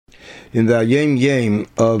In the Hayom Yom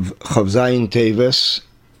of Teves,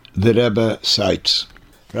 the Rebbe cites,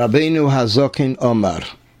 Rabbeinu Hazokin Omar,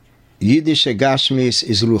 Yiddische Gashmius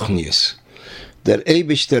is Ruchnius. Der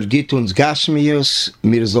Eibishter gibt uns Gashmius,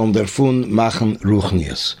 mir sollen davon machen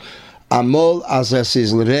Ruchnius. Amol, als es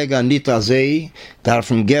ist Rega nicht azei,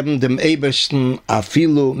 darfen geben dem Eibishten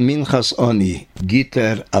afilu minchas oni,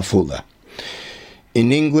 gitter afula.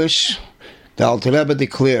 In English, the Alter Rebbe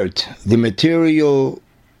declared, the material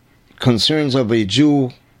concerns of a Jew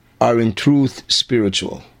are in truth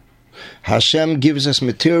spiritual. Hashem gives us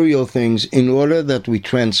material things in order that we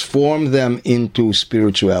transform them into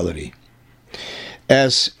spirituality.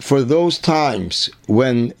 As for those times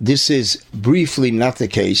when this is briefly not the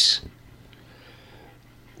case,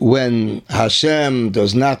 when Hashem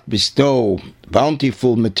does not bestow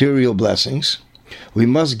bountiful material blessings, we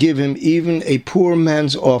must give him even a poor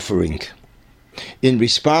man's offering. In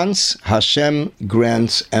response, Hashem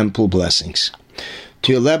grants ample blessings.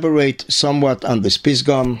 To elaborate somewhat on this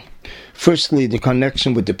Pisgam, firstly, the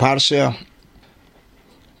connection with the Parsha.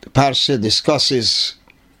 The Parsha discusses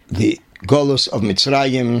the Golus of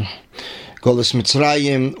Mitzrayim. Golus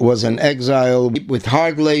Mitzrayim was an exile with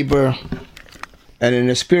hard labor, and in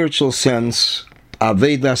a spiritual sense,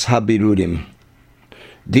 Avedas Habirurim,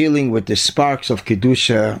 dealing with the sparks of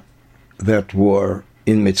Kedusha that were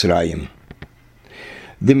in Mitzrayim.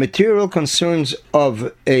 The material concerns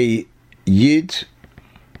of a Yid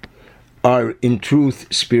are in truth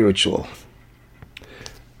spiritual.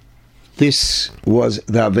 This was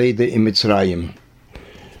the Aveda in Mitzrayim,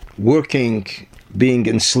 working, being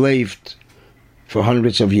enslaved for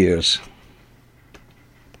hundreds of years.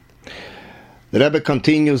 The Rebbe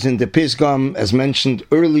continues in the Pisgam, as mentioned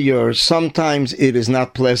earlier, sometimes it is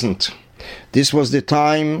not pleasant. This was the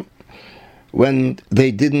time when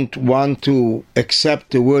they didn't want to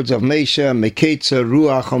accept the words of Mesha, Meketza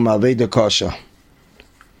Ruach Aveda Kasha,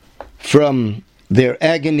 from their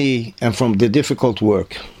agony and from the difficult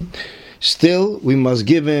work. Still, we must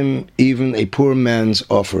give him even a poor man's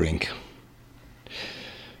offering.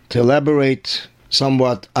 To elaborate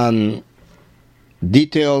somewhat on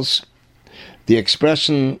details, the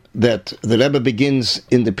expression that the Rebbe begins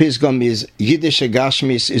in the Pisgam is Yiddische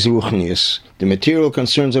Gashmis is Ruchnius. The material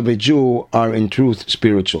concerns of a Jew are in truth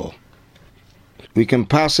spiritual. We can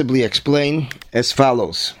possibly explain as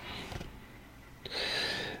follows.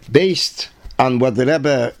 Based on what the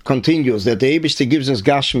Rebbe continues, that the Eibishter gives us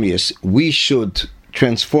Gashmius, we should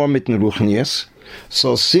transform it in Ruchnius.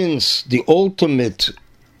 So since the ultimate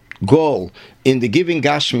goal in the giving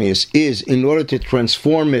Gashmius is in order to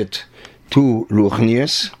transform it to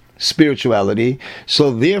Ruchnius, spirituality,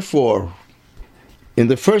 so therefore, in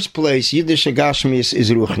the first place, Yiddische Gashmius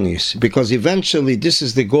is Ruchnius, because eventually this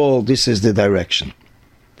is the goal, this is the direction.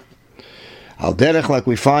 Al derech, like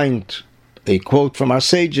we find a quote from our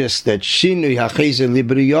sages, that Shinui hacheze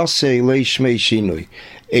libriyose leishmei shinui,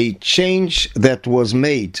 a change that was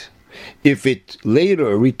made, if it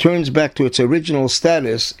later returns back to its original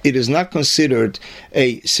status, it is not considered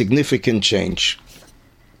a significant change,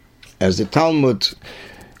 as the Talmud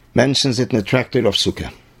mentions it in the Tractate of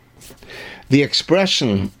Sukkah. The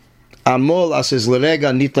expression Amol as is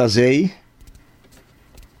lerega nitazei,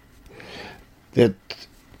 that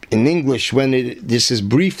in English, when this is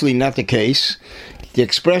briefly not the case, the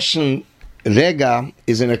expression rega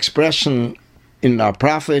is an expression in our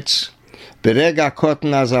prophets, berega koten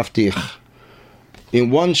azaftich. In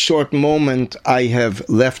one short moment I have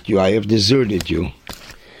left you, I have deserted you,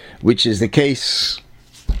 which is the case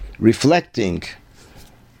reflecting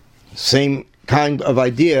same kind of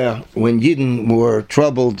idea when Yidden were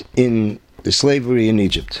troubled in the slavery in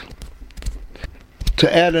Egypt.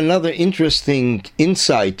 To add another interesting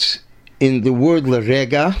insight in the word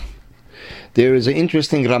lerega, there is an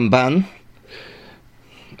interesting Ramban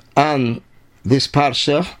on this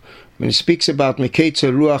parsha. When he speaks about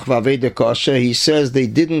Meketza Ruach Vaveda Kasha, he says they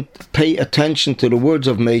didn't pay attention to the words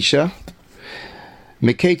of Mesha.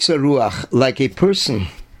 Meketza Ruach, like a person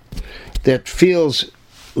that feels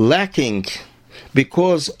lacking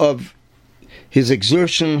because of his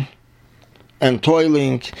exertion and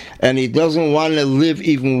toiling, and he doesn't want to live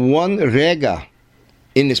even one rega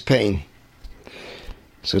in his pain.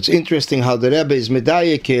 So it's interesting how the Rebbe is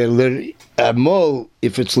medayek here,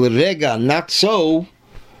 if it's l'rega, not so,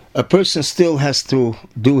 a person still has to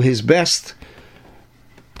do his best,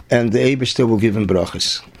 and the Eibishter will give him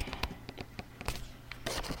brachas.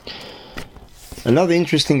 Another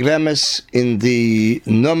interesting remes in the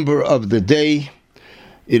number of the day,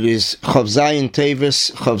 it is Chav Zayin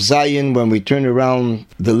Teves, Chav Zayin, when we turn around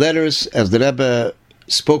the letters, as the Rebbe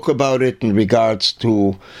spoke about it in regards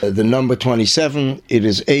to the number 27. It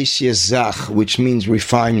is Eishes Zach, which means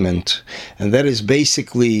refinement. And that is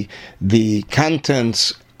basically the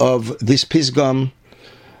contents of this Pisgam,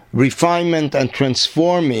 refinement and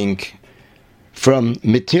transforming from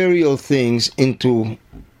material things into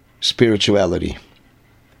spirituality.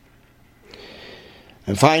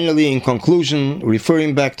 And finally, in conclusion,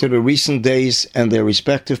 referring back to the recent days and their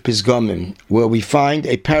respective Pisgamim, where we find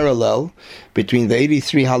a parallel between the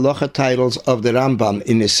 83 halacha titles of the Rambam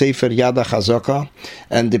in the Sefer Yad HaChazaka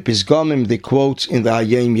and the Pisgamim, the quotes in the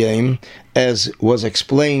Hayom Yom, as was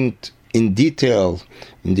explained in detail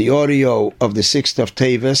in the audio of the 6th of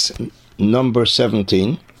Teves, number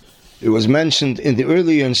 17. It was mentioned in the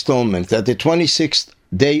earlier installment that the 26th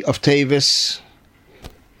day of Teves,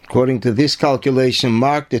 according to this calculation,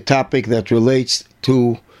 marked the topic that relates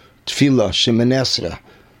to Tefillah, Shemoneh Esrei,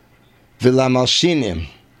 V'lamalshinim,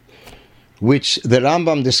 which the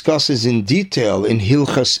Rambam discusses in detail in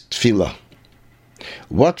Hilchas Tefillah.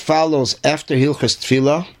 What follows after Hilchas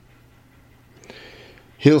Tefillah?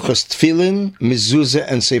 Hilchas Tefillin, Mezuzah,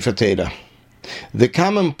 and Sefer Torah. The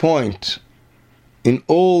common point in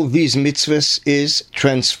all these mitzvahs is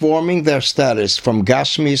transforming their status from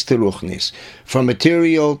Gashmis to Ruchnis, from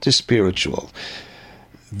material to spiritual.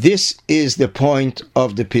 This is the point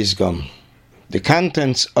of the Pisgam. The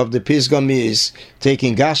contents of the Pisgam is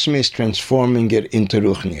taking Gashmis, transforming it into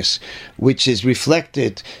Ruchnis, which is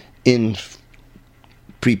reflected in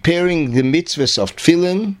preparing the mitzvahs of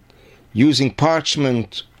Tefillin, using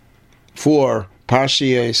parchment for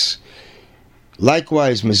Parshiyos,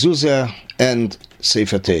 likewise Mezuzah and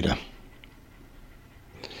Sefer Torah.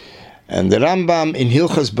 And the Rambam in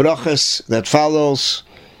Hilchas Brachas that follows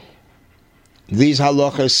these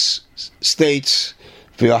halachas states,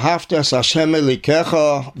 "V'ahavtas Hashem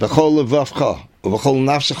elikecha b'chol levavcha u'b'chol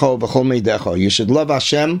nafshecha u'b'chol meidecha." You should love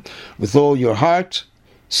Hashem with all your heart,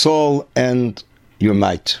 soul, and your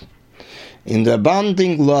might. In the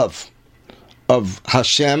abounding love of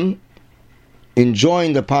Hashem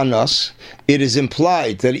enjoined upon us, it is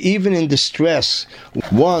implied that even in distress,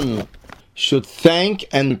 one should thank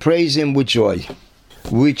and praise Him with joy,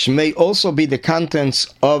 which may also be the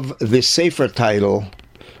contents of the Sefer title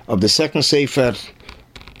of the second Sefer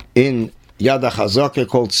in Yad HaChazaka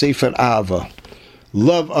called Sefer Ahava,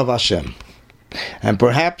 love of Hashem. And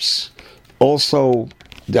perhaps also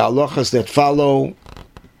the halachas that follow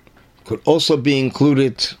could also be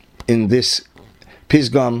included in this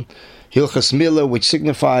Pisgam, Hilchas Milah, which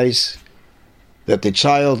signifies that the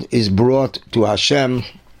child is brought to Hashem,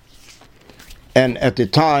 and at the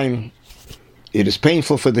time it is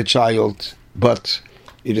painful for the child, but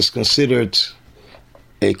it is considered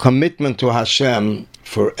a commitment to Hashem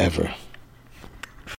forever.